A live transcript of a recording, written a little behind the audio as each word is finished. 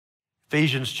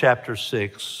Ephesians chapter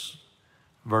 6,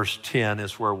 verse 10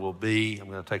 is where we'll be. I'm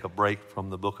going to take a break from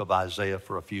the book of Isaiah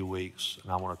for a few weeks,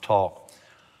 and I want to talk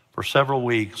for several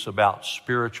weeks about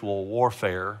spiritual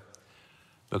warfare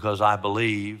because I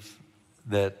believe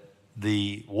that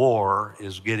the war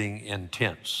is getting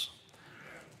intense.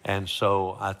 And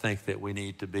so I think that we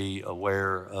need to be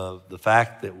aware of the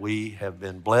fact that we have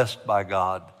been blessed by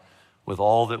God with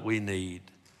all that we need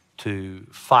to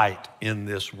fight in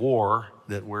this war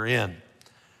that we're in.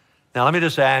 Now, let me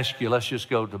just ask you, let's just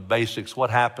go to basics. What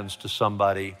happens to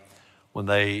somebody when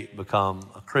they become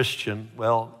a Christian?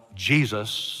 Well,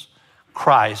 Jesus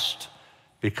Christ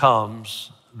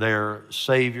becomes their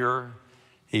Savior.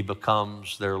 He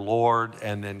becomes their Lord.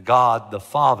 And then God the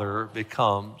Father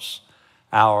becomes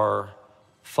our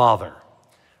Father.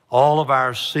 All of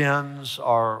our sins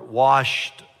are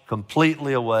washed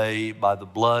completely away by the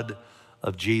blood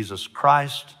of Jesus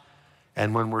Christ.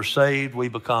 And when we're saved, we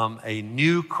become a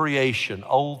new creation.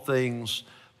 Old things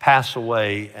pass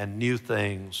away and new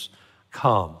things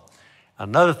come.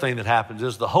 Another thing that happens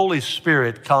is the Holy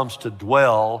Spirit comes to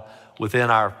dwell within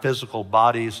our physical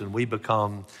bodies and we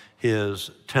become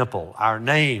His temple. Our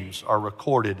names are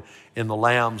recorded in the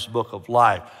Lamb's Book of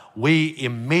Life. We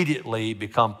immediately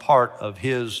become part of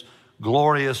His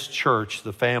glorious church,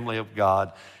 the family of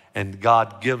God, and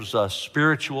God gives us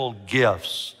spiritual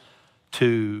gifts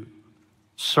to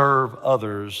serve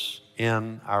others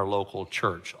in our local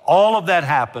church. All of that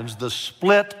happens the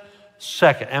split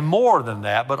second, and more than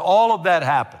that, but all of that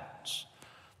happens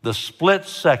the split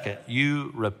second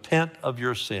you repent of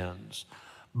your sins,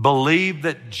 believe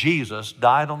that Jesus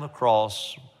died on the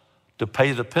cross to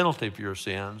pay the penalty for your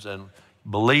sins, and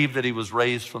believe that He was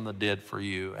raised from the dead for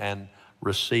you, and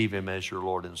receive Him as your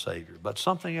Lord and Savior. But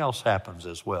something else happens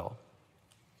as well.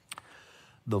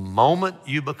 The moment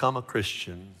you become a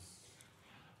Christian,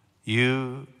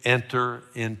 you enter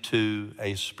into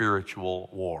a spiritual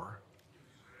war.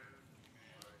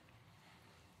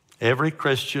 Every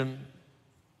Christian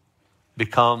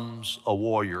becomes a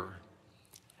warrior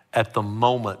at the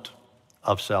moment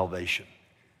of salvation.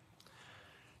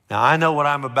 Now, I know what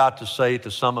I'm about to say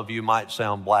to some of you might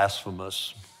sound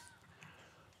blasphemous,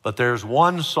 but there's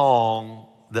one song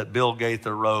that Bill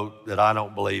Gaither wrote that I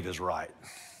don't believe is right.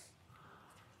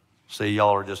 See,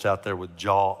 y'all are just out there with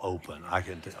jaw open, I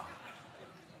can tell.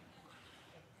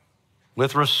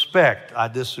 With respect, I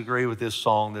disagree with this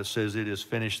song that says it is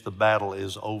finished, the battle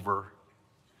is over.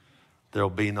 There'll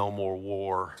be no more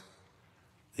war.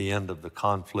 The end of the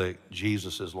conflict,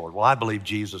 Jesus is Lord. Well, I believe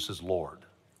Jesus is Lord.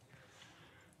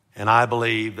 And I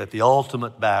believe that the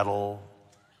ultimate battle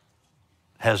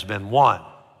has been won.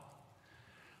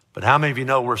 But how many of you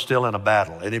know we're still in a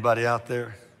battle? Anybody out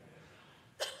there?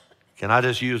 Can I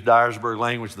just use Dyersburg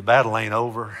language? The battle ain't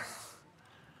over.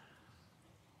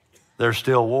 There's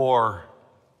still war,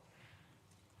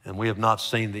 and we have not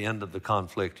seen the end of the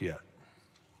conflict yet.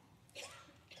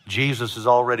 Jesus has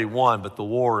already won, but the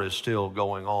war is still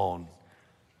going on.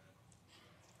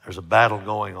 There's a battle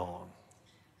going on.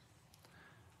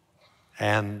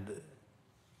 And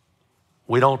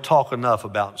we don't talk enough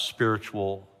about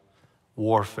spiritual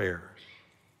warfare.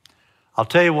 I'll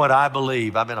tell you what I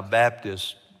believe. I've been a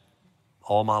Baptist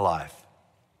all my life.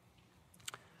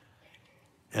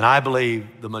 And I believe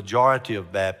the majority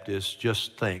of Baptists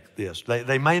just think this.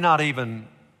 They may not even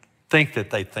think that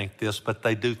they think this, but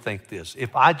they do think this.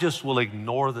 If I just will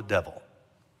ignore the devil,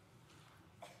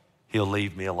 he'll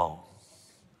leave me alone.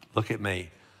 Look at me.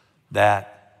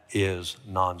 That is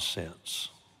nonsense.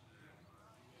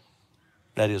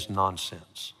 That is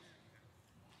nonsense.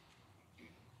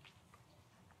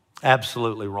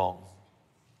 Absolutely wrong.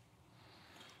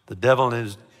 The devil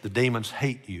and the demons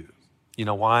hate you. You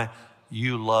know why?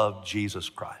 You love Jesus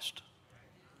Christ.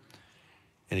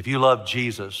 And if you love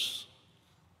Jesus,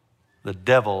 the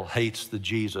devil hates the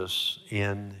Jesus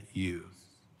in you.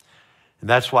 And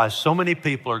that's why so many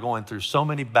people are going through so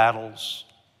many battles.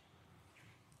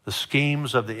 The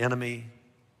schemes of the enemy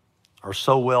are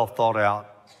so well thought out.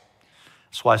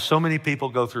 That's why so many people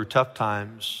go through tough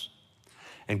times.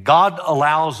 And God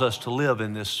allows us to live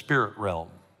in this spirit realm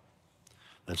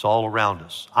that's all around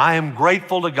us. I am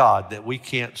grateful to God that we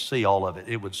can't see all of it.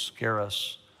 It would scare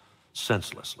us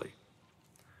senselessly.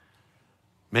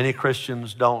 Many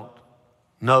Christians don't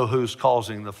know who's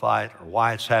causing the fight or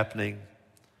why it's happening.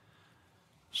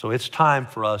 So it's time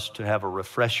for us to have a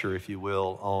refresher, if you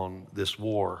will, on this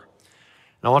war.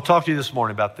 And I want to talk to you this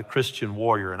morning about the Christian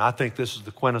warrior. And I think this is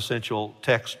the quintessential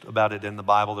text about it in the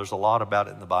Bible. There's a lot about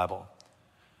it in the Bible.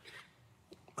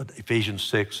 But Ephesians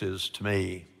 6 is, to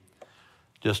me,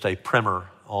 just a primer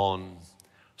on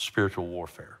spiritual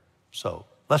warfare. So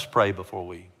let's pray before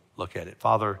we look at it.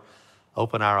 Father,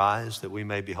 open our eyes that we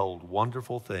may behold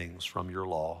wonderful things from your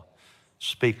law.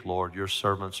 Speak, Lord, your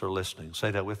servants are listening.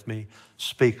 Say that with me.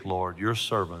 Speak, Lord, your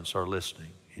servants are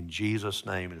listening. In Jesus'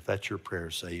 name, and if that's your prayer,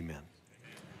 say amen.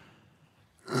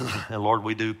 And Lord,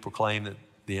 we do proclaim that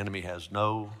the enemy has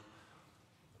no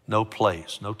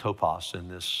place, no topos in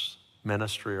this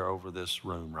ministry or over this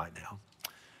room right now.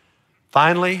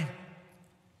 Finally,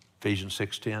 Ephesians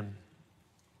 6:10,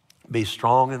 be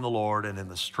strong in the Lord and in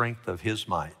the strength of his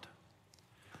might.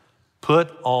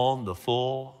 Put on the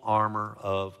full armor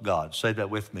of God. Say that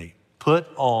with me. Put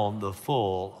on the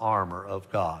full armor of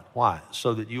God. Why?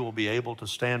 So that you will be able to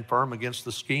stand firm against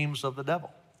the schemes of the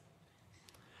devil.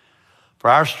 For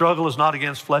our struggle is not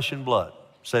against flesh and blood.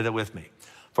 Say that with me.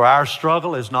 For our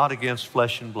struggle is not against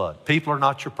flesh and blood. People are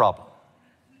not your problem.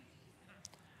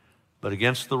 But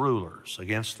against the rulers,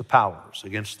 against the powers,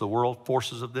 against the world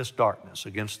forces of this darkness,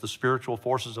 against the spiritual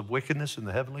forces of wickedness in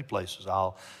the heavenly places.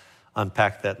 I'll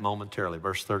unpack that momentarily.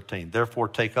 Verse 13, therefore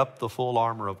take up the full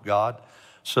armor of God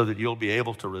so that you'll be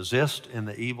able to resist in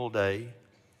the evil day,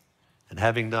 and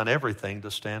having done everything, to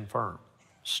stand firm.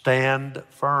 Stand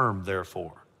firm,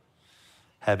 therefore,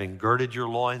 having girded your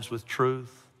loins with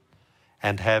truth,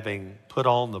 and having put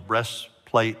on the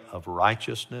breastplate of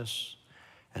righteousness,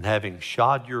 and having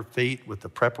shod your feet with the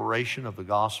preparation of the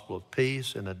gospel of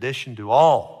peace, in addition to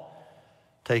all,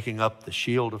 taking up the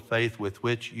shield of faith with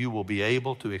which you will be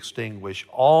able to extinguish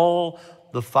all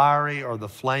the fiery or the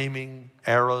flaming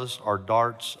arrows or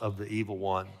darts of the evil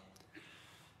one,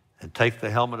 and take the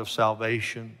helmet of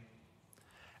salvation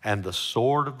and the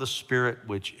sword of the Spirit,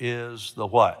 which is the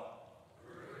what?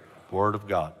 Word of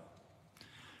God.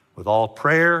 With all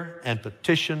prayer and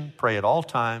petition, pray at all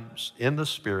times in the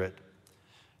Spirit,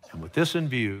 and with this in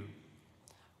view,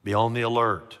 be on the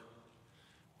alert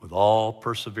with all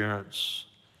perseverance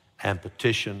and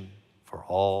petition for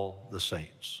all the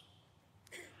saints.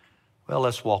 Well,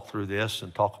 let's walk through this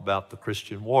and talk about the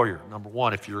Christian warrior. Number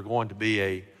one, if you're going to be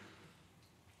a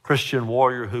Christian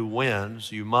warrior who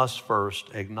wins, you must first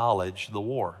acknowledge the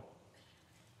war.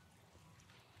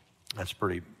 That's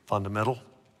pretty fundamental.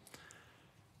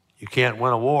 You can't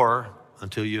win a war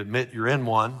until you admit you're in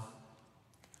one,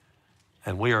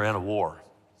 and we are in a war.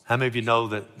 How many of you know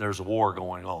that there's a war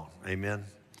going on? Amen?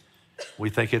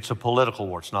 We think it's a political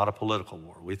war. It's not a political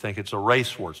war. We think it's a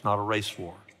race war. It's not a race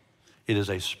war. It is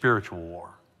a spiritual war.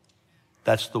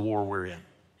 That's the war we're in.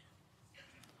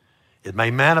 It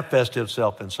may manifest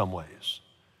itself in some ways,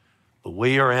 but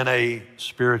we are in a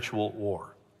spiritual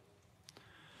war.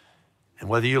 And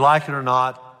whether you like it or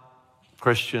not,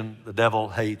 Christian, the devil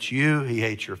hates you, he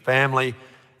hates your family,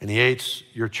 and he hates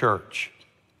your church.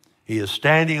 He is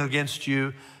standing against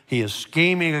you. He is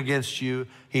scheming against you.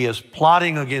 He is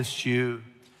plotting against you.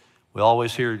 We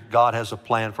always hear God has a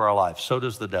plan for our life. So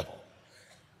does the devil.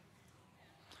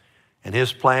 And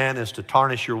his plan is to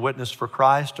tarnish your witness for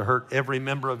Christ, to hurt every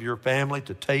member of your family,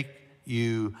 to take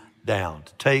you down,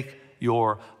 to take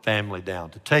your family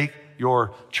down, to take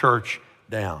your church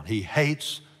down. He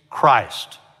hates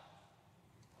Christ.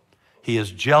 He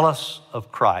is jealous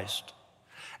of Christ,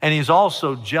 and he's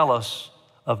also jealous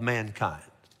of mankind.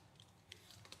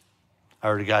 I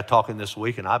heard a guy talking this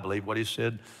week, and I believe what he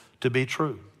said to be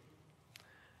true.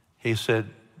 He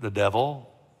said the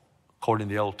devil, according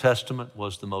to the Old Testament,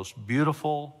 was the most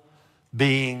beautiful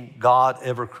being God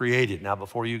ever created. Now,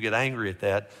 before you get angry at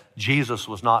that, Jesus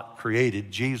was not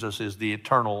created. Jesus is the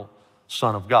eternal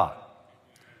Son of God.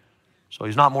 So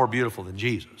he's not more beautiful than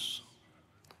Jesus,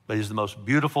 but he's the most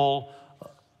beautiful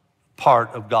part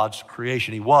of God's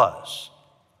creation. He was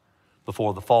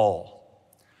before the fall.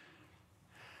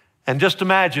 And just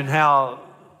imagine how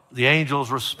the angels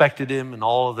respected him and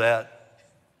all of that.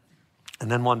 And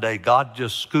then one day, God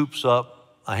just scoops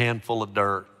up a handful of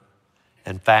dirt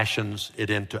and fashions it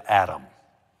into Adam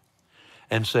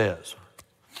and says,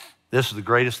 this is the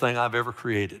greatest thing I've ever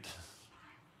created.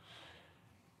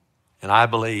 And I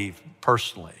believe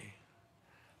personally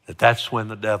that that's when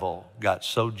the devil got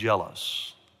so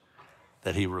jealous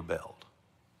that he rebelled.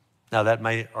 Now, that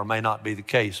may or may not be the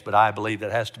case, but I believe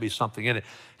that has to be something in it.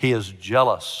 He is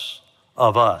jealous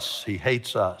of us. He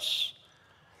hates us.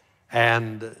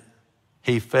 And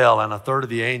he fell, and a third of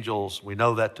the angels, we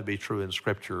know that to be true in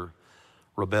Scripture,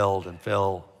 rebelled and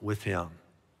fell with him.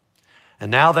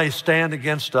 And now they stand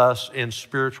against us in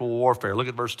spiritual warfare. Look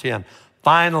at verse 10.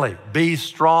 Finally, be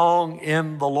strong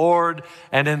in the Lord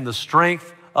and in the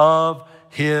strength of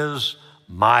his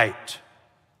might.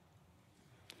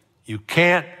 You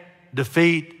can't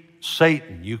defeat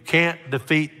Satan. You can't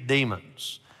defeat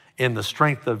demons in the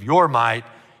strength of your might.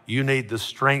 You need the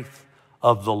strength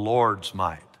of the Lord's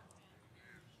might.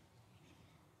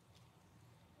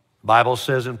 The Bible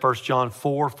says in 1 John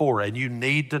 4:4, and you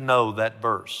need to know that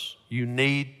verse. You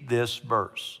need this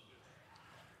verse.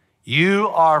 You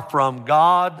are from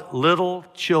God, little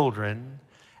children,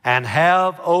 and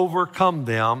have overcome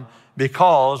them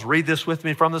because, read this with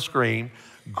me from the screen,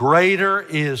 greater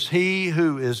is he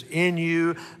who is in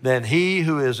you than he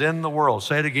who is in the world.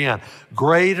 Say it again.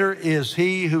 Greater is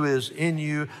he who is in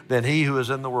you than he who is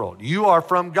in the world. You are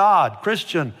from God.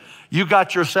 Christian, you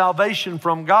got your salvation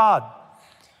from God.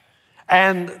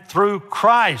 And through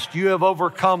Christ, you have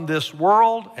overcome this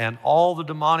world and all the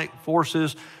demonic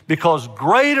forces because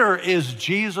greater is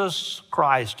Jesus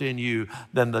Christ in you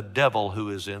than the devil who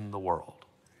is in the world.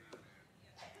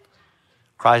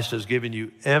 Christ has given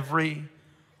you every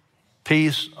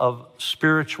piece of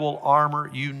spiritual armor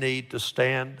you need to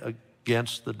stand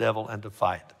against the devil and to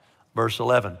fight. Verse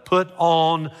 11, put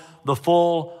on the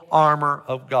full armor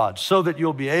of God so that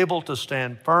you'll be able to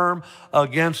stand firm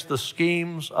against the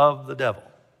schemes of the devil.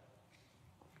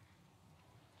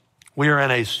 We are in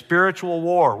a spiritual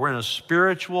war. We're in a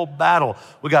spiritual battle.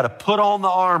 We got to put on the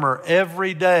armor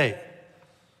every day.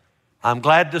 I'm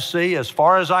glad to see, as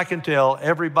far as I can tell,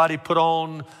 everybody put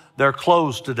on their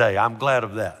clothes today. I'm glad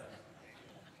of that.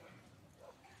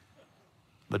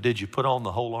 But did you put on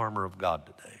the whole armor of God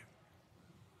today?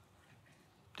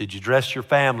 Did you dress your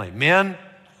family? Men,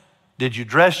 did you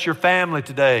dress your family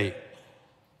today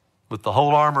with the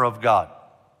whole armor of God?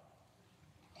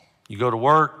 You go to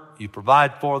work, you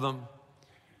provide for them,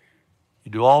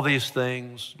 you do all these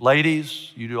things.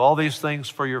 Ladies, you do all these things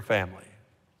for your family.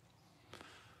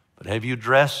 But have you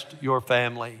dressed your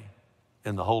family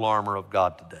in the whole armor of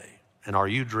God today? And are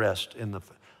you dressed in the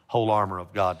whole armor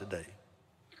of God today?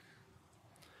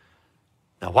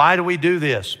 Now, why do we do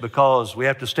this? Because we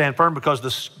have to stand firm, because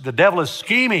the devil is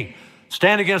scheming.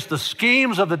 Stand against the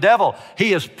schemes of the devil.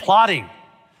 He is plotting.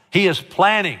 He is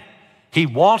planning. He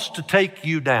wants to take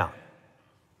you down.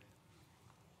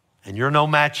 And you're no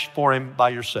match for him by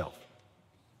yourself.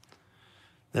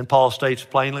 Then Paul states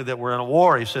plainly that we're in a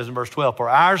war. He says in verse 12, for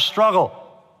our struggle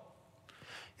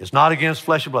is not against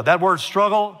flesh and blood. That word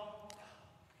struggle,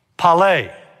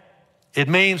 pale, it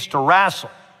means to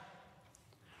wrestle.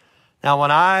 Now,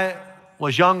 when I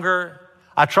was younger,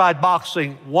 I tried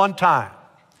boxing one time.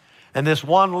 And this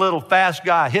one little fast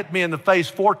guy hit me in the face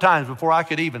 4 times before I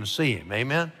could even see him.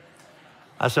 Amen?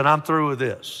 I said, I'm through with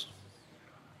this.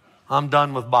 I'm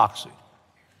done with boxing.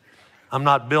 I'm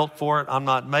not built for it. I'm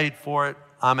not made for it.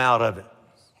 I'm out of it.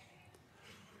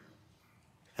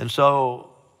 And so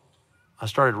I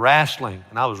started wrestling,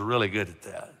 and I was really good at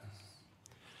that.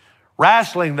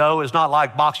 Wrestling, though, is not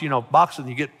like boxing. You know, boxing,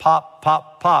 you get pop,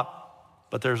 pop, pop.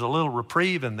 But there's a little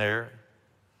reprieve in there.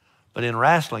 But in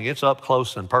wrestling, it's up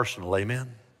close and personal,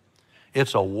 amen?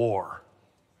 It's a war.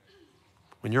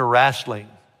 When you're wrestling,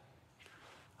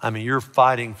 I mean, you're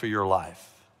fighting for your life.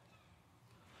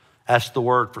 That's the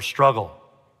word for struggle,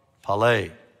 pale.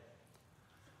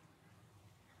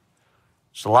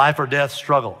 It's a life or death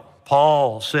struggle.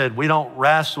 Paul said, we don't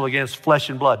wrestle against flesh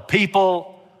and blood.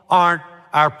 People aren't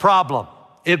our problem.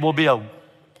 It will be a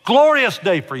glorious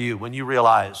day for you when you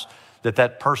realize that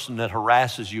that person that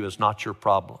harasses you is not your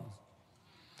problem.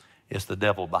 It's the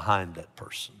devil behind that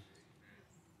person.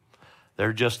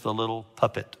 They're just the little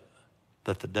puppet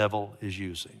that the devil is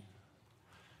using.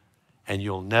 And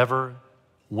you'll never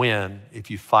win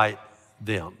if you fight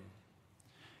them.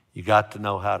 You got to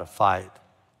know how to fight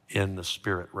in the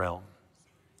spirit realm.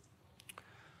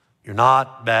 You're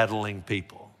not battling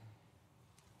people.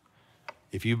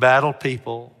 If you battle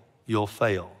people, you'll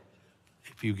fail.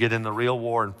 If you get in the real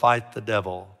war and fight the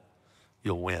devil,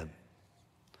 you'll win.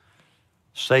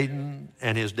 Satan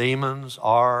and his demons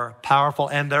are powerful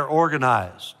and they're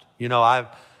organized. You know,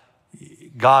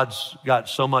 God's got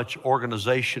so much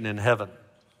organization in heaven.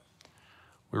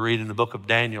 We read in the book of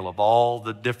Daniel of all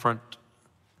the different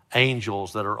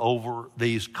angels that are over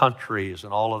these countries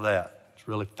and all of that. It's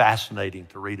really fascinating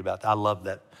to read about. I love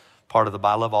that part of the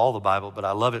Bible. I love all the Bible, but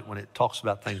I love it when it talks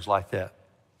about things like that.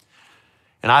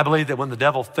 And I believe that when the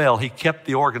devil fell, he kept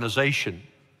the organization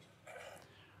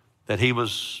that he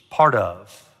was part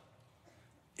of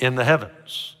in the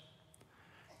heavens.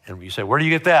 And you say, where do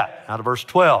you get that? Out of verse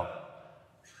 12.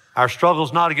 Our struggle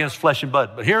is not against flesh and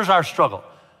blood, but here's our struggle.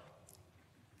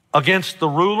 Against the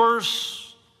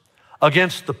rulers,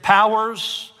 against the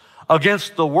powers,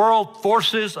 against the world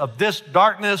forces of this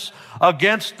darkness,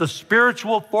 against the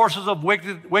spiritual forces of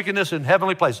wickedness in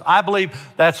heavenly places. I believe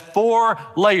that's 4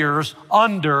 layers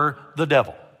under the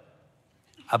devil.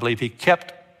 I believe he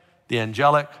kept the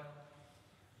angelic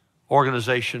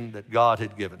organization that God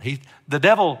had given. The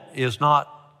devil is not,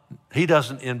 he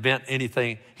doesn't invent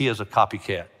anything. He is a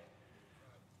copycat.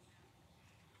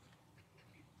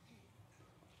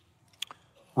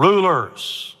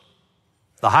 Rulers,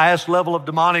 the highest level of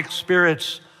demonic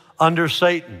spirits under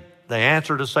Satan. They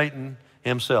answer to Satan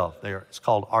himself. It's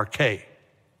called arche.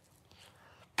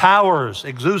 Powers,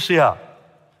 exousia.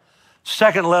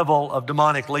 Second level of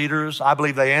demonic leaders, I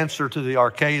believe they answer to the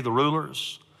arche, the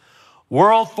rulers.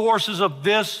 World forces of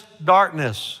this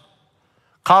darkness,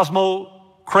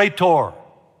 cosmocrator.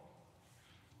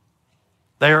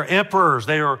 They are emperors,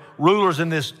 they are rulers in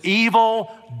this evil,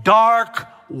 dark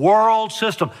world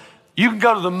system. You can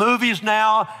go to the movies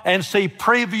now and see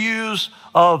previews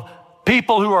of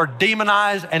people who are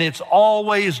demonized, and it's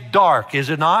always dark, is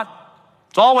it not?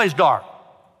 It's always dark.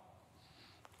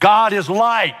 God is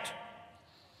light.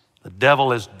 The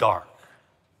devil is dark.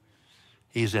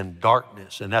 He's in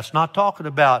darkness. And that's not talking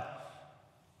about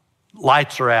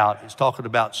lights are out. It's talking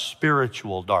about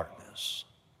spiritual darkness.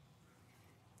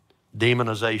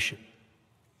 Demonization.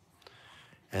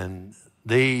 And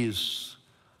these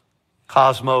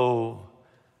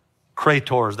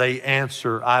cosmocrators, they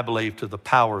answer, I believe, to the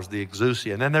powers, the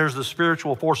exousia. And then there's the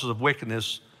spiritual forces of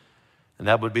wickedness, and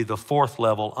that would be the fourth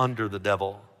level under the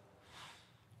devil.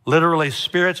 Literally,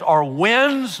 spirits are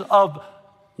winds of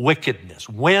wickedness.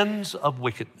 Winds of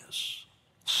wickedness.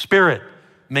 Spirit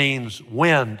means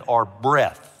wind or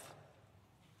breath.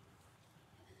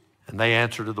 And they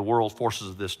answer to the world forces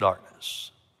of this darkness.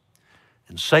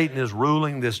 And Satan is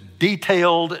ruling this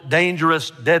detailed, dangerous,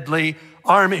 deadly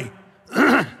army.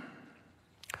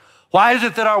 Why is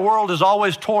it that our world is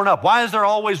always torn up? Why is there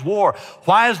always war?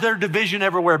 Why is there division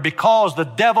everywhere? Because the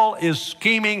devil is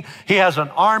scheming. He has an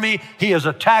army. He is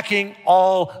attacking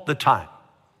all the time.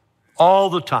 All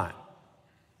the time.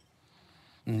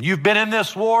 And you've been in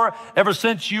this war ever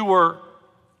since you were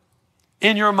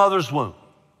in your mother's womb.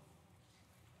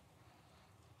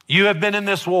 You have been in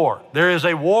this war. There is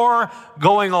a war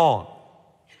going on.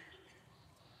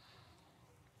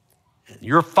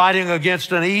 You're fighting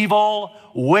against an evil,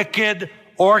 wicked,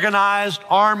 organized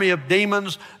army of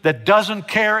demons that doesn't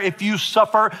care if you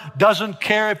suffer, doesn't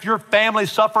care if your family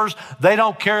suffers. They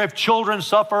don't care if children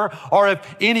suffer or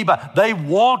if anybody. They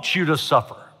want you to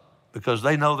suffer because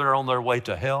they know they're on their way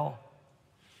to hell,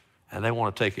 and they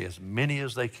want to take as many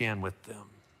as they can with them.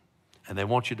 And they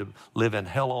want you to live in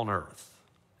hell on earth.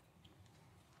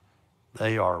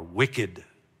 They are wicked.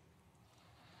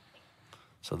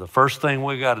 So the first thing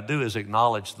we got to do is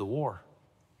acknowledge the war.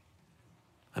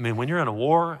 I mean, when you're in a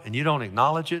war and you don't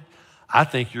acknowledge it, I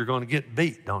think you're going to get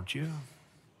beat, don't you?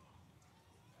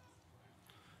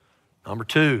 Number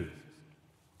two,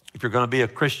 if you're going to be a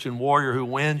Christian warrior who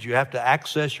wins, you have to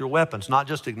access your weapons, not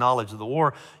just acknowledge the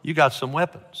war. You got some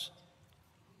weapons.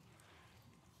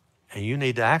 And you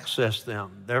need to access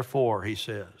them. Therefore, he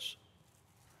says,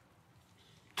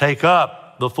 take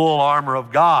up the full armor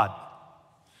of God,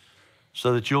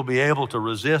 so that you'll be able to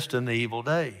resist in the evil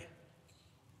day.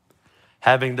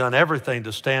 Having done everything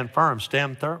to stand firm,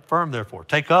 firm therefore.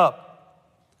 Take up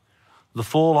the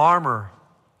full armor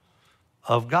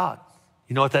of God.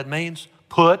 You know what that means?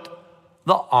 Put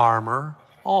the armor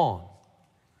on.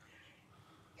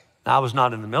 Now, I was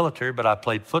not in the military, but I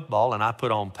played football, and I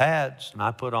put on pads, and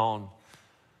I put on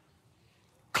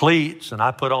cleats, and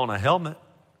I put on a helmet,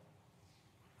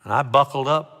 and I buckled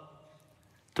up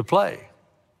to play.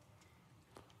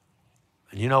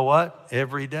 And you know what?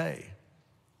 Every day,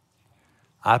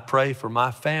 I pray for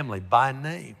my family by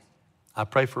name. I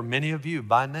pray for many of you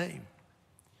by name.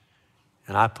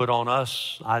 And I put on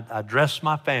us, I dress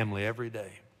my family every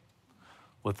day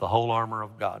with the whole armor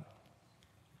of God.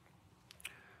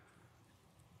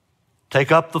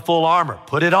 Take up the full armor,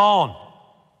 put it on,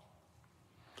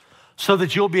 so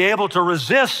that you'll be able to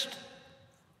resist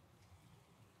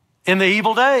in the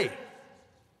evil day.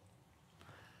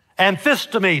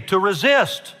 Anthistemi, to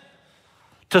resist,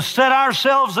 to set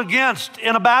ourselves against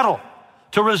in a battle,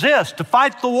 to resist, to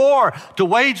fight the war, to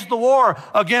wage the war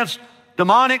against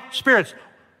demonic spirits.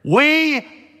 We,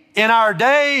 in our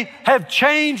day, have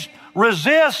changed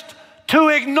resist to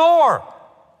ignore.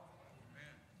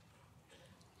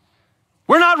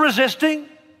 We're not resisting,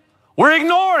 we're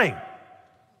ignoring.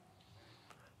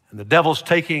 And the devil's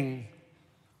taking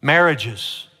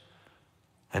marriages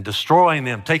and destroying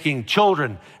them, taking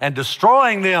children and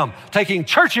destroying them, taking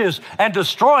churches and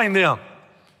destroying them.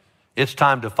 It's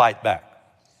time to fight back.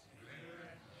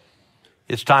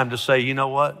 It's time to say, you know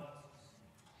what?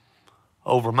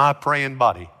 Over my praying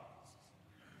body,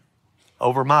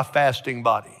 over my fasting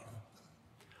body,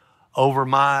 over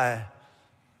my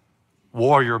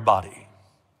warrior body,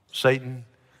 Satan,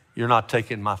 you're not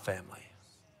taking my family.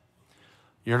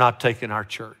 You're not taking our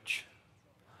church.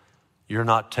 You're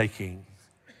not taking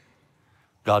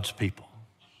God's people.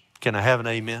 Can I have an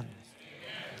amen?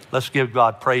 Let's give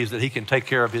God praise that he can take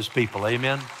care of his people.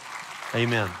 Amen.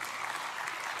 Amen.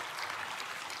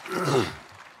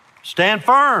 Stand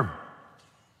firm.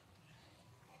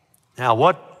 Now,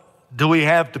 what do we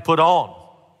have to put on?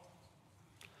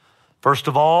 First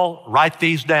of all, write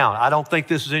these down. I don't think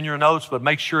this is in your notes, but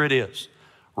make sure it is.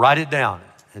 Write it down.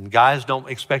 And guys, don't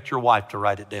expect your wife to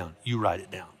write it down. You write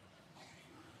it down.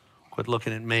 Quit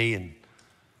looking at me and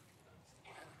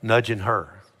nudging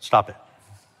her. Stop it.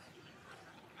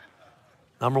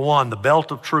 Number one, the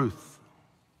belt of truth.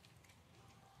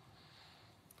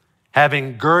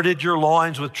 Having girded your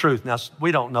loins with truth. Now,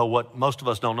 most of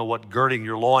us don't know what girding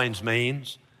your loins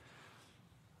means.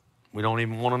 We don't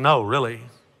even want to know, really.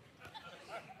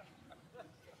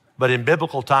 But in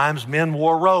biblical times, men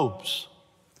wore robes,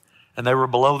 and they were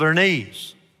below their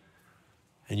knees.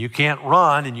 And you can't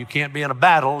run and you can't be in a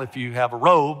battle if you have a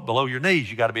robe below your knees.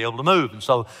 You got to be able to move. And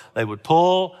so they would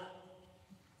pull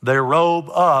their robe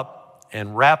up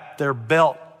and wrap their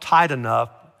belt tight enough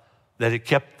that it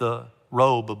kept the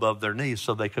robe above their knees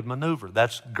so they could maneuver.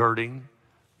 That's girding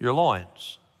your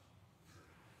loins.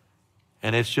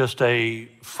 And it's just a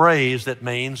phrase that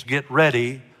means get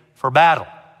ready for battle.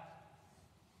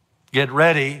 Get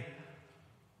ready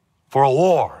for a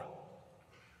war.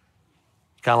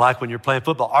 Kind of like when you're playing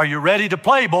football. Are you ready to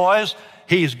play, boys?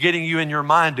 He's getting you in your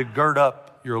mind to gird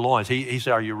up your loins. He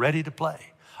said, are you ready to play?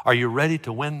 Are you ready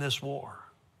to win this war?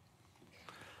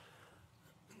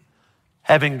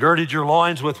 Having girded your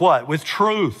loins with what? With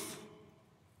truth.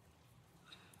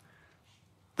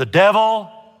 The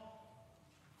devil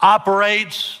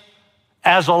operates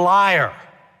as a liar.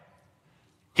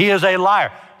 He is a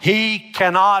liar. He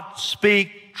cannot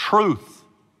speak truth.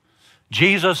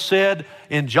 Jesus said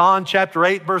in John chapter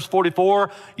 8, verse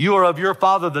 44, you are of your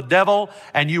father the devil,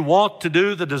 and you want to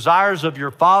do the desires of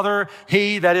your father.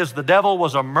 He, that is the devil,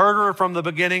 was a murderer from the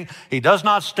beginning. He does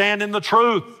not stand in the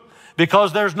truth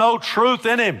because there's no truth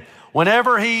in him.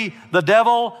 Whenever the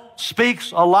devil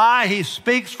speaks a lie, he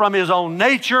speaks from his own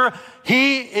nature.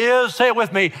 He is, say it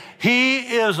with me, he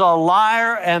is a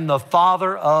liar and the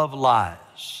father of lies.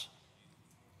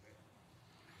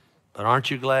 But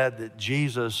aren't you glad that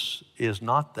Jesus is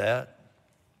not that?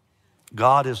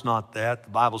 God is not that. The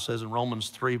Bible says in Romans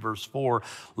 3, verse 4,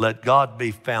 let God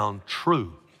be found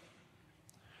true,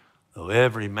 though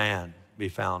every man be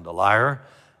found a liar.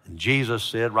 And Jesus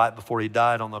said right before he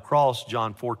died on the cross,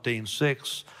 John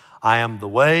 14:6, I am the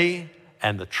way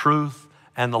and the truth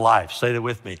and the life. Say that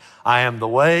with me. I am the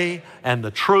way and the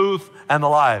truth and the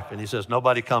life. And he says,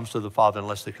 nobody comes to the Father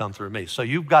unless they come through me. So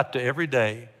you've got to every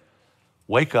day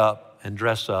wake up and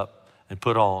dress up and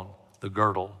put on the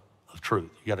girdle of truth.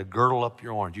 You got to girdle up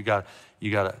your loins. You got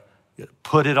to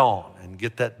put it on and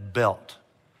get that belt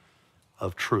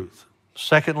of truth.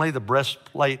 Secondly, the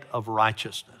breastplate of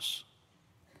righteousness.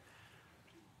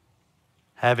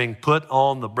 Having put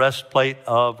on the breastplate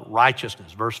of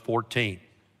righteousness, verse 14.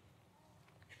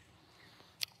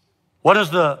 What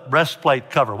does the breastplate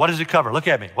cover? What does it cover? Look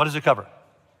at me. What does it cover?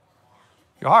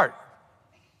 Your heart.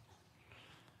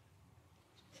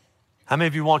 How many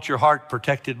of you want your heart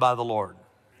protected by the Lord?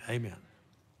 Amen.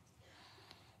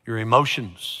 Your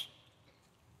emotions,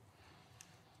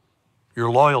 your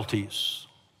loyalties.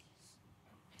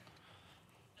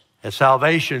 At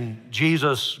salvation,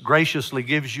 Jesus graciously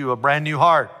gives you a brand new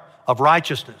heart of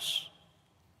righteousness.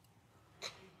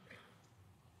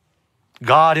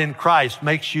 God in Christ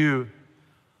makes you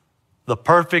the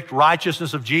perfect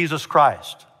righteousness of Jesus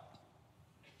Christ.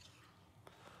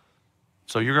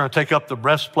 So you're going to take up the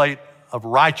breastplate of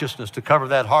righteousness to cover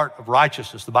that heart of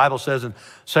righteousness. The Bible says in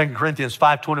 2 Corinthians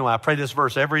 5:21, I pray this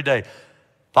verse every day.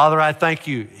 Father, I thank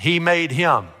you. He made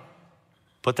him.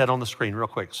 Put that on the screen real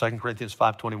quick. 2 Corinthians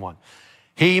 5:21.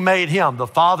 He made him, the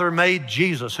Father made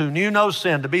Jesus, who knew no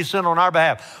sin, to be sin on our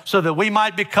behalf, so that we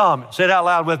might become, say it out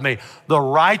loud with me, the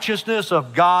righteousness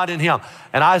of God in him.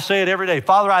 And I say it every day.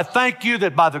 Father, I thank you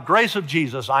that by the grace of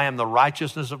Jesus, I am the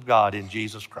righteousness of God in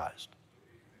Jesus Christ.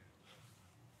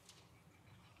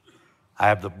 I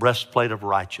have the breastplate of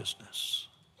righteousness.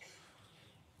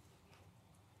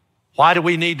 Why do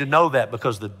we need to know that?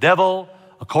 Because the devil,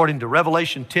 according to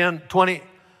Revelation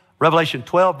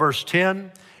 12, verse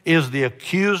 10, is the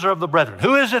accuser of the brethren.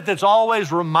 Who is it that's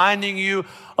always reminding you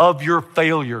of your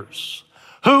failures?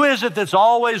 Who is it that's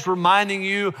always reminding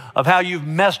you of how you've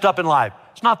messed up in life?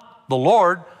 It's not the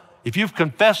Lord. If you've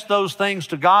confessed those things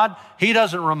to God, he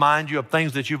doesn't remind you of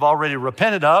things that you've already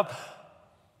repented of.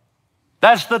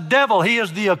 That's the devil. He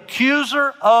is the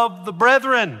accuser of the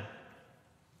brethren.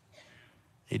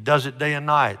 He does it day and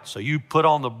night. So you put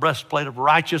on the breastplate of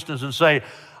righteousness and say,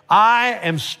 I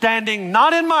am standing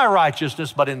not in my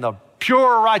righteousness, but in the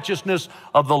pure righteousness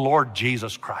of the Lord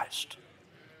Jesus Christ.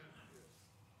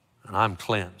 And I'm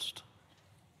cleansed.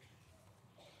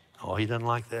 Oh, he doesn't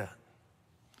like that.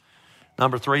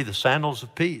 Number 3, the sandals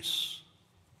of peace.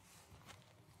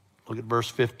 Look at verse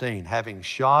 15. Having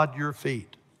shod your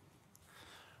feet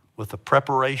with the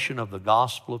preparation of the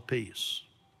gospel of peace.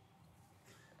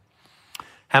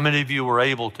 How many of you were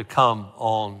able to come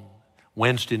on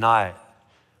Wednesday night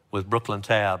with Brooklyn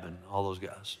Tab and all those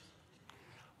guys?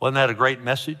 Wasn't that a great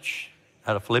message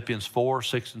out of Philippians 4,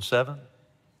 6, and 7?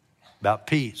 About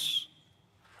peace.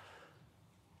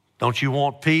 Don't you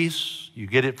want peace? You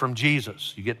get it from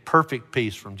Jesus. You get perfect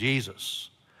peace from Jesus.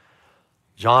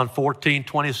 John 14,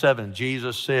 27,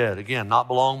 Jesus said, again, not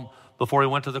long before he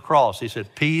went to the cross, he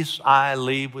said, peace I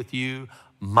leave with you,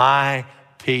 my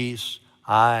peace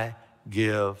I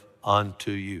give unto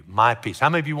you. My peace. How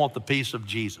many of you want the peace of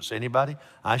Jesus? Anybody?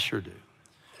 I sure do.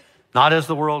 Not as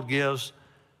the world gives,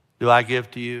 do I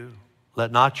give to you.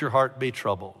 Let not your heart be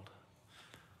troubled,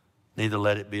 neither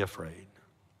let it be afraid.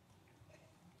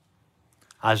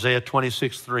 Isaiah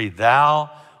 26:3, thou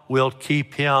wilt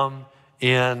keep him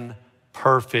in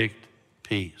perfect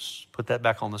peace. Put that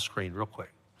back on the screen real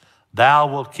quick. Thou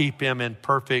wilt keep him in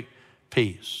perfect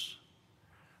peace,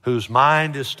 whose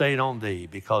mind is stayed on thee,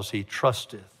 because he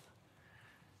trusteth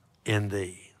in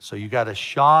thee. So you got to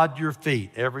shod your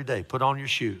feet every day. Put on your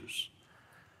shoes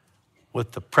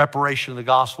with the preparation of the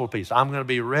gospel of peace. I'm going to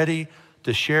be ready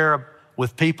to share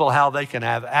with people how they can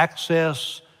have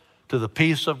access to the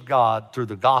peace of God through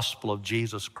the gospel of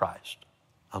Jesus Christ.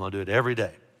 I'm going to do it every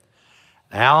day.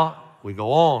 Now we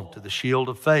go on to the shield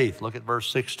of faith. Look at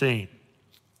verse 16.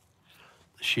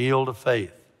 The shield of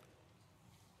faith.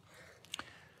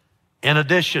 In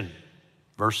addition,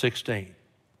 verse 16,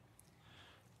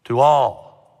 to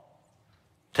all,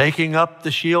 taking up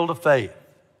the shield of faith,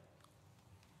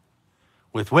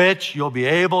 with which you'll be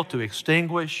able to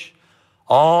extinguish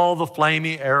all the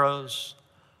flaming arrows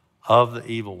of the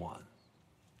evil one.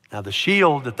 Now the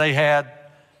shield that they had,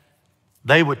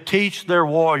 they would teach their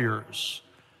warriors.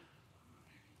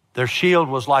 Their shield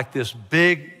was like this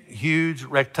big, huge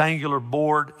rectangular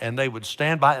board, and they would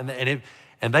stand by it,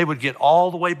 and they would get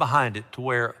all the way behind it to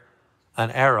where an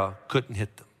arrow couldn't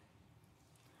hit them.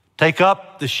 Take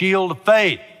up the shield of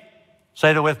faith.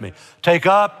 Say that with me. Take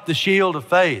up the shield of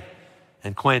faith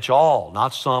and quench all,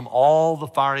 not some, all the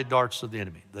fiery darts of the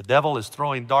enemy. The devil is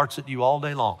throwing darts at you all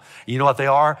day long. You know what they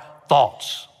are?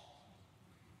 Thoughts.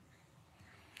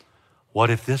 What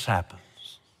if this happens?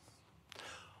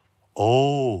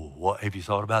 Oh, what have you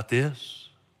thought about this?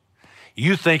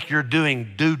 You think you're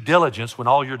doing due diligence when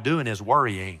all you're doing is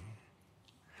worrying.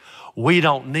 We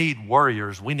don't need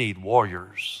worriers, we need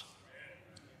warriors.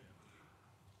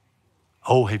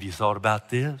 Oh, have you thought about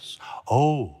this?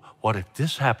 Oh, what if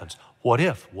this happens? What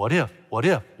if, what if, what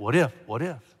if, what if, what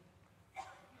if?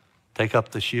 Take up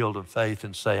the shield of faith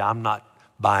and say, I'm not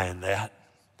buying that.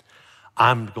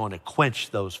 I'm going to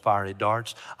quench those fiery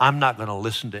darts. I'm not going to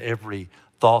listen to every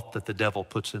thought that the devil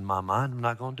puts in my mind. I'm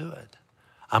not going to do it.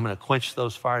 I'm going to quench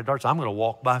those fiery darts. I'm going to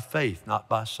walk by faith, not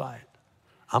by sight.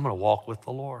 I'm going to walk with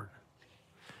the Lord.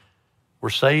 We're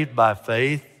saved by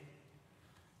faith.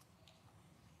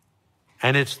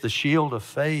 And it's the shield of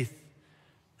faith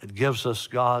that gives us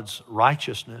God's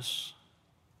righteousness.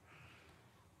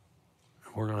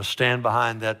 We're going to stand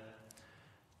behind that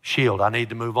shield. I need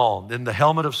to move on. Then the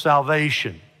helmet of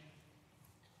salvation.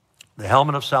 The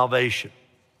helmet of salvation.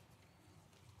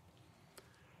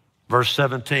 Verse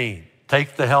 17.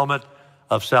 Take the helmet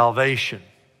of salvation.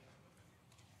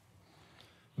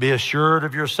 Be assured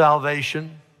of your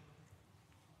salvation.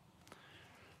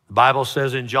 The Bible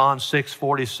says in John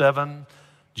 6:47,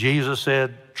 Jesus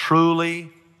said,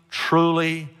 truly,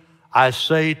 truly, I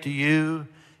say to you,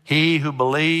 he who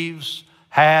believes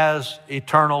has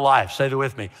eternal life. Say that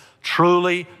with me.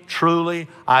 Truly, truly,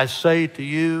 I say to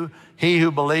you, he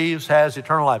who believes has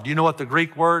eternal life. Do you know what the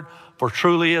Greek word for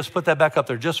truly is? Put that back up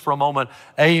there just for a moment.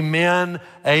 Amen,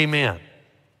 amen.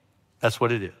 That's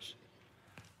what it is.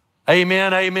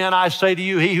 Amen, amen, I say to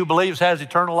you, he who believes has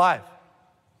eternal life.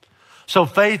 So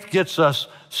faith gets us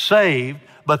saved,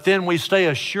 but then we stay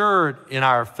assured in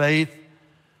our faith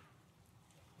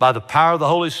by the power of the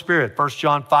Holy Spirit. 1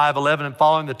 John 5:11 and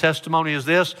following, the testimony is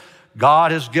this: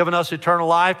 God has given us eternal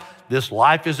life. This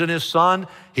life is in his Son.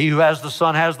 He who has the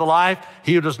Son has the life.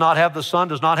 He who does not have the Son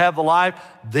does not have the life.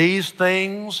 These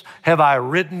things have I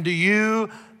written to you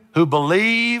who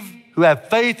believe, who have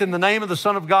faith in the name of the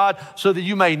Son of God, so that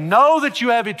you may know that you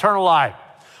have eternal life.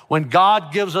 When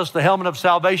God gives us the helmet of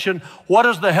salvation, what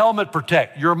does the helmet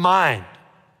protect? Your mind.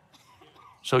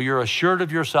 So you're assured of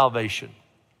your salvation.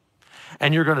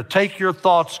 And you're going to take your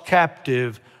thoughts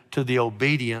captive to the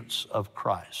obedience of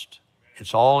Christ.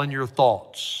 It's all in your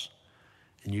thoughts.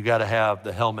 And you got to have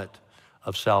the helmet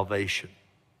of salvation.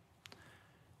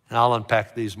 And I'll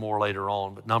unpack these more later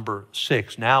on. But number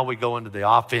 6, now we go into the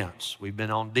offense. We've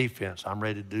been on defense. I'm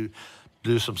ready to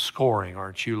do some scoring,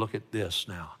 aren't you? Look at this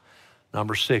now.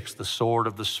 Number 6, the sword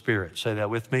of the Spirit. Say that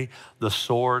with me. The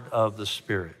sword of the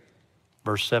Spirit.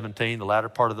 Verse 17, the latter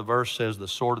part of the verse says, the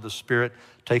sword of the Spirit,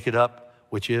 take it up,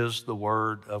 which is the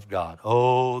word of God.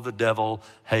 Oh, the devil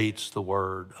hates the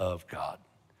word of God.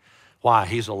 Why?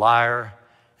 He's a liar,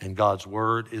 and God's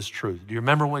word is truth. Do you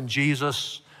remember when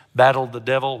Jesus battled the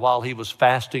devil while he was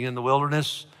fasting in the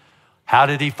wilderness? How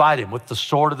did he fight him? With the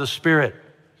sword of the Spirit.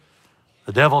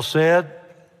 The devil said,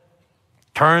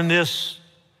 turn this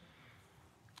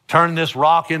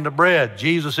rock into bread.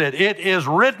 Jesus said, it is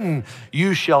written,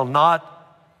 you shall not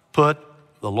put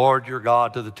the Lord your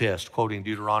God to the test, quoting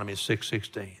Deuteronomy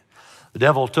 6:16. The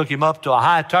devil took him up to a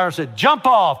high tower and said, jump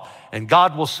off, and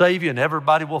God will save you, and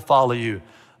everybody will follow you.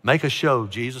 Make a show,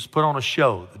 Jesus. Put on a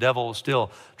show. The devil is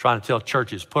still trying to tell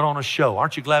churches, put on a show.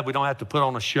 Aren't you glad we don't have to put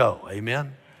on a show?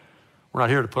 Amen? We're not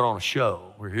here to put on a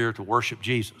show. We're here to worship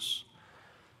Jesus.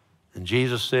 And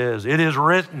Jesus says, it is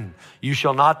written, you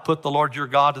shall not put the Lord your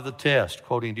God to the test,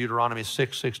 quoting Deuteronomy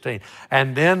 6:16.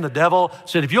 And then the devil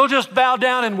said, if you'll just bow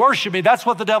down and worship me, that's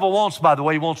what the devil wants, by the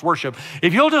way, he wants worship.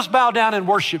 If you'll just bow down and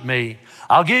worship me,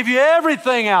 I'll give you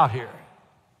everything out here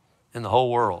in the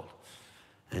whole world.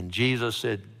 And Jesus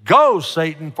said, go,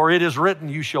 Satan, for it is written,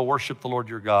 you shall worship the Lord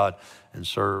your God and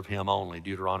serve him only,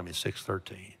 Deuteronomy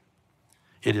 6:13.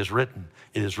 It is written,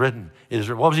 it is written, it is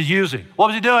written. What was he using? What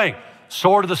was he doing?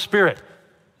 Sword of the Spirit.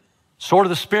 Sword of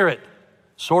the Spirit.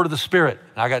 Sword of the Spirit.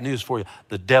 And I got news for you.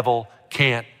 The devil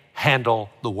can't handle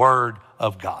the word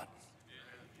of God.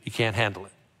 He can't handle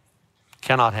it.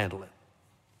 Cannot handle it.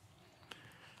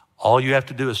 All you have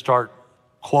to do is start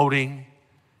quoting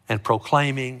and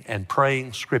proclaiming and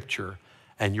praying Scripture,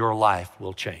 and your life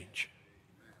will change.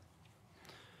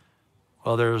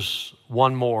 Well, there's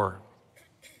one more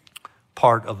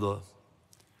part of the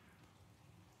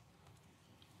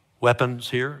weapons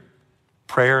here,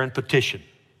 prayer and petition.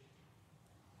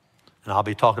 And I'll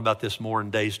be talking about this more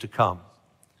in days to come.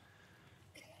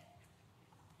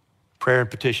 Prayer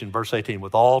and petition, verse 18,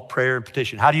 with all prayer and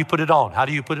petition. How do you put it on? How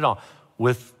do you put it on?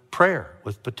 With prayer,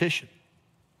 with petition.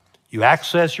 You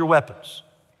access your weapons.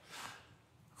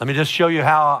 Let me just show you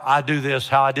how I do this,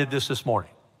 how I did this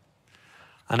morning.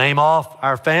 I name off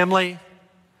our family,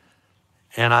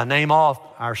 and I name off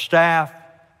our staff,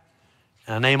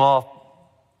 and I name off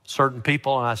certain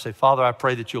people, and I say, Father, I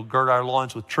pray that you'll gird our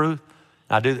loins with truth.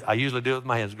 And I usually do it with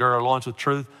my hands, gird our loins with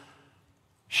truth,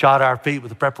 shod our feet with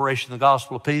the preparation of the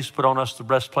gospel of peace, put on us the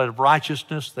breastplate of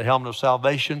righteousness, the helmet of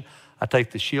salvation. I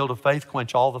take the shield of faith,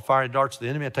 quench all the fiery darts of the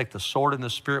enemy. I take the sword in the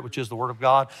Spirit, which is the word of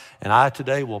God, and I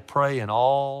today will pray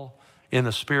in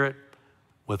the Spirit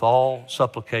with all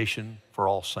supplication for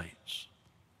all saints.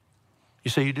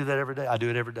 You say you do that every day? I do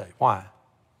it every day. Why?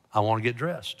 I want to get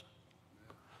dressed.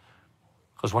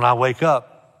 Because when I wake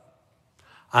up,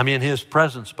 I'm in his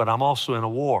presence, but I'm also in a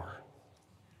war.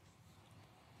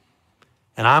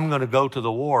 And I'm going to go to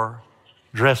the war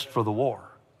dressed for the war.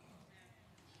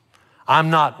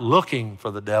 I'm not looking for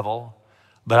the devil,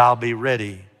 but I'll be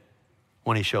ready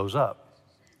when he shows up.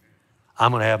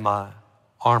 I'm going to have my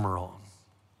armor on.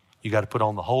 You got to put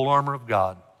on the whole armor of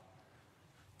God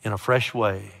in a fresh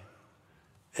way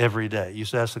every day. You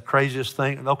say that's the craziest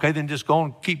thing. Okay, then just go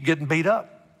and keep getting beat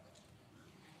up.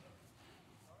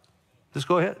 Just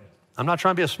go ahead. I'm not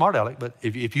trying to be a smart aleck, but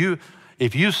if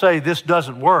you say this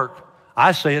doesn't work,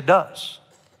 I say it does.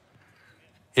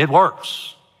 It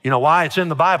works. You know why? It's in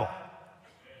the Bible.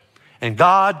 And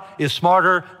God is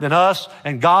smarter than us,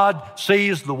 and God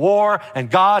sees the war,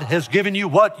 and God has given you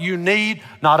what you need,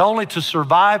 not only to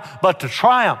survive, but to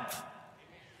triumph.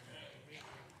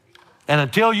 And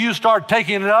until you start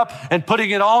taking it up and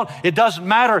putting it on, it doesn't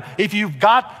matter if you've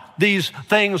got these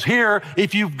things here,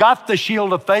 if you've got the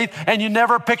shield of faith and you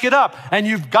never pick it up, and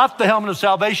you've got the helmet of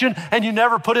salvation and you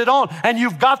never put it on, and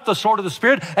you've got the sword of the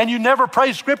Spirit and you never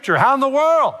pray Scripture. How in the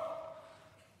world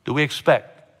do we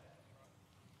expect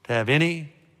to have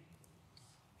any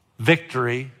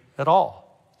victory at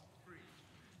all?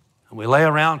 And we lay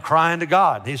around crying to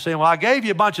God. And he's saying, well, I gave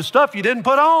you a bunch of stuff you didn't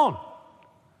put on.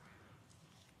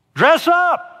 Dress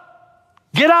up.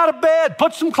 Get out of bed.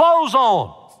 Put some clothes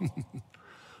on.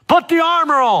 Put the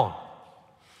armor on.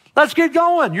 Let's get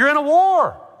going. You're in a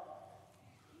war.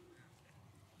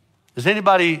 Is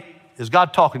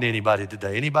God talking to anybody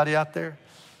today? Anybody out there?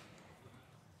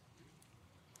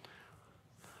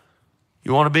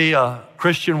 You want to be a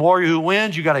Christian warrior who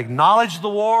wins, you got to acknowledge the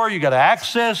war, you got to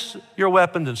access your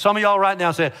weapons. And some of y'all right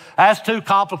now say, that's too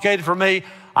complicated for me.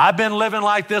 I've been living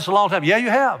like this a long time. Yeah, you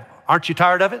have. Aren't you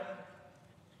tired of it?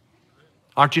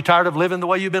 Aren't you tired of living the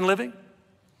way you've been living?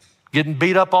 Getting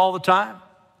beat up all the time?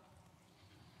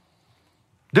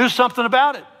 Do something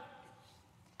about it.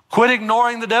 Quit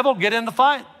ignoring the devil, get in the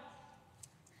fight.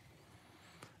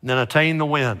 And then attain the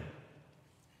win.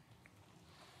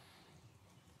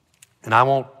 And I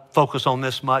won't focus on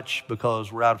this much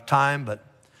because we're out of time, but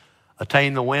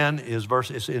attain the win is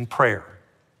in prayer.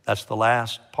 That's the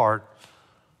last part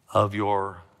of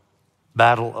your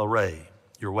battle array,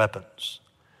 your weapons.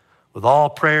 With all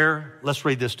prayer, let's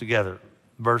read this together.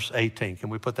 Verse 18. Can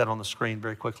we put that on the screen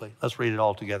very quickly? Let's read it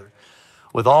all together.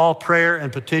 With all prayer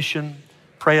and petition,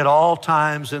 pray at all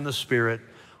times in the Spirit.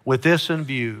 With this in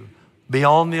view, be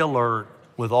on the alert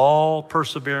with all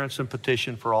perseverance and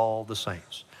petition for all the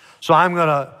saints. So I'm going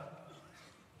to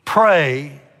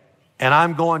pray, and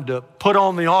I'm going to put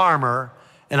on the armor,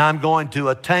 and I'm going to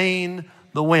attain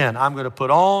the win. I'm going to put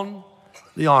on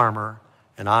the armor,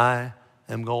 and I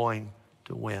am going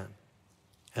to win.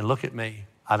 And look at me.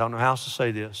 I don't know how else to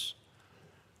say this.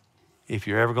 If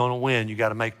you're ever going to win, you got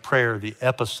to make prayer the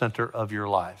epicenter of your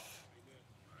life.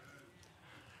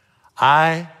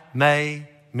 I may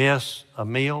miss a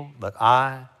meal, but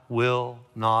I will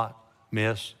not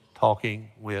miss talking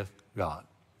with God.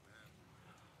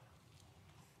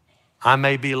 I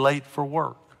may be late for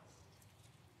work.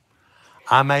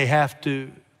 I may have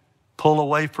to pull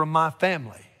away from my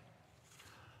family,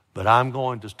 but I'm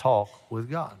going to talk with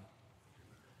God.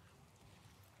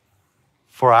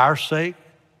 For our sake,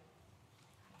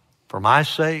 for my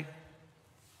sake,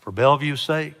 for Bellevue's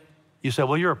sake. You say,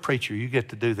 well, you're a preacher, you get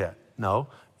to do that. No,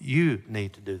 you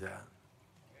need to do that.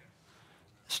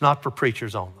 It's not for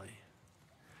preachers only.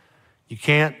 You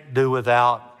can't do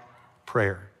without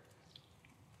prayer.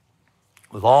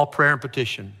 With all prayer and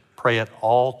petition, pray at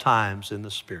all times in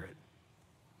the Spirit.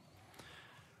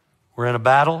 We're in a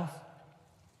battle,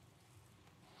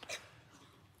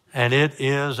 and it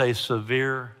is a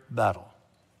severe battle.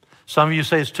 Some of you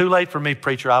say, it's too late for me,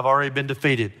 preacher. I've already been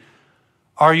defeated.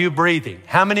 Are you breathing?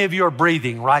 How many of you are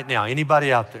breathing right now?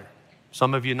 Anybody out there?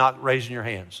 Some of you not raising your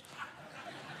hands.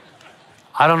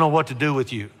 I don't know what to do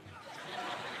with you.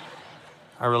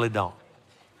 I really don't.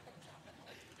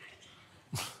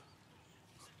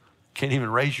 Can't even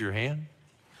raise your hand?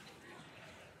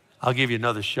 I'll give you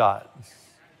another shot.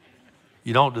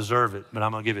 You don't deserve it, but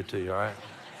I'm going to give it to you, all right?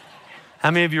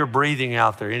 How many of you are breathing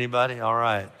out there? Anybody? All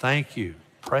right. Thank you.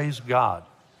 Praise God.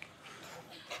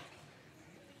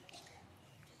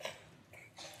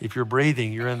 If you're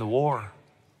breathing, you're in the war.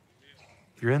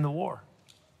 You're in the war.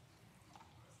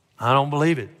 I don't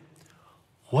believe it.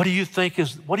 What do you think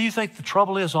the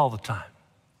trouble is all the time?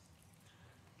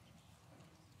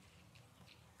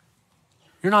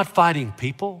 You're not fighting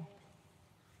people.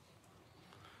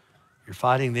 You're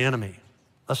fighting the enemy.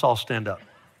 Let's all stand up.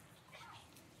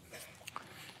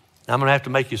 Now, I'm going to have to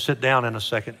make you sit down in a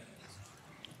second.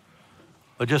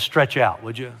 But just stretch out,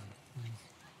 would you?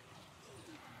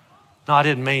 No, I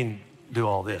didn't mean do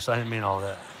all this. I didn't mean all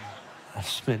that. I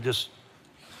just meant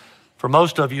for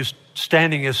most of you,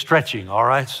 standing is stretching, all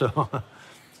right? So,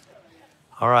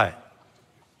 all right.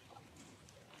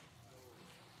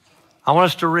 I want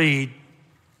us to read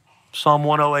Psalm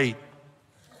 108,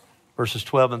 verses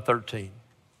 12 and 13.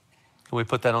 Can we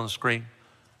put that on the screen?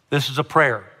 This is a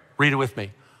prayer. Read it with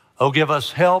me. Oh, give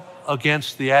us help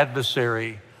against the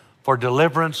adversary, for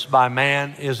deliverance by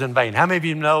man is in vain. How many of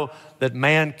you know that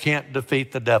man can't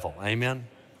defeat the devil? Amen?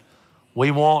 We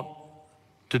want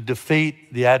to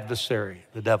defeat the adversary,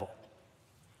 the devil.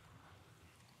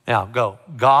 Now, go.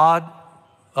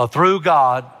 Through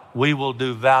God, we will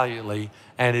do valiantly,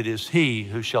 and it is he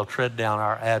who shall tread down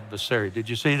our adversary. Did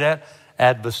you see that?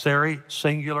 Adversary,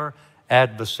 singular,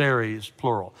 adversaries,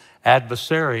 plural.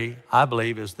 Adversary, I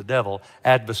believe, is the devil.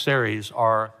 Adversaries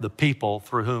are the people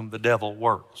through whom the devil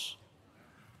works.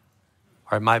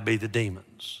 Or it might be the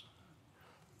demons.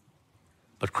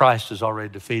 But Christ has already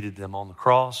defeated them on the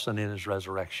cross and in his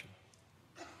resurrection.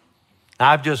 Now,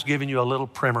 I've just given you a little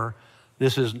primer.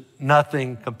 This is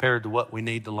nothing compared to what we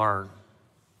need to learn.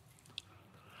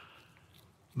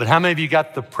 But how many of you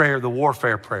got the prayer, the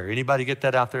warfare prayer? Anybody get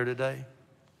that out there today?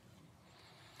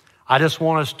 I just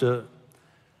want us to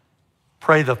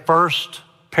pray the first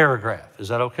paragraph. Is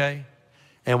that okay?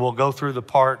 And we'll go through the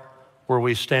part where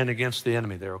we stand against the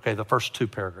enemy there, okay? The first two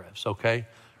paragraphs, okay?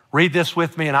 Read this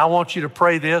with me, and I want you to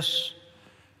pray this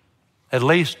at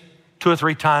least 2 or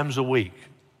 3 times a week.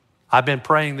 I've been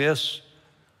praying this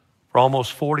for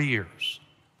almost 40 years.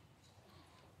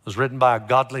 was written by a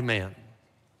godly man.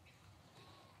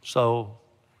 So,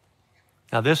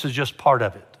 now this is just part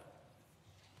of it.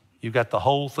 You've got the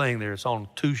whole thing there. It's on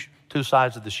two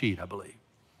sides of the sheet, I believe.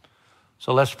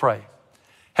 So let's pray.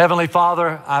 Heavenly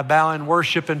Father, I bow in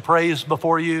worship and praise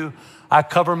before you. I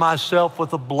cover myself with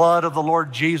the blood of the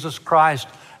Lord Jesus Christ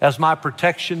as my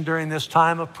protection during this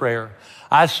time of prayer.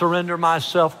 I surrender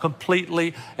myself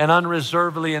completely and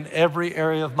unreservedly in every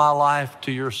area of my life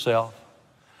to yourself.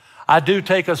 I do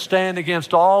take a stand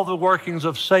against all the workings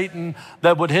of Satan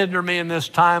that would hinder me in this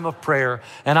time of prayer,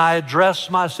 and I address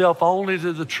myself only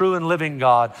to the true and living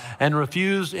God and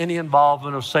refuse any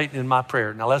involvement of Satan in my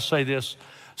prayer. Now let's say this.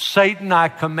 Satan, I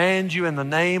command you in the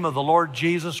name of the Lord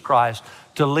Jesus Christ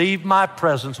to leave my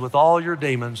presence with all your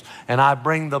demons, and I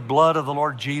bring the blood of the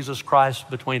Lord Jesus Christ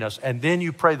between us. And then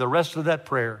you pray the rest of that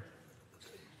prayer,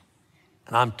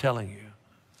 and I'm telling you,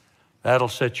 that'll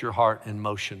set your heart in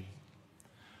motion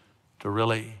to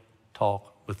really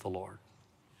talk with the Lord.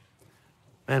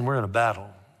 Man, we're in a battle.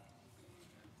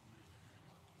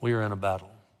 We are in a battle.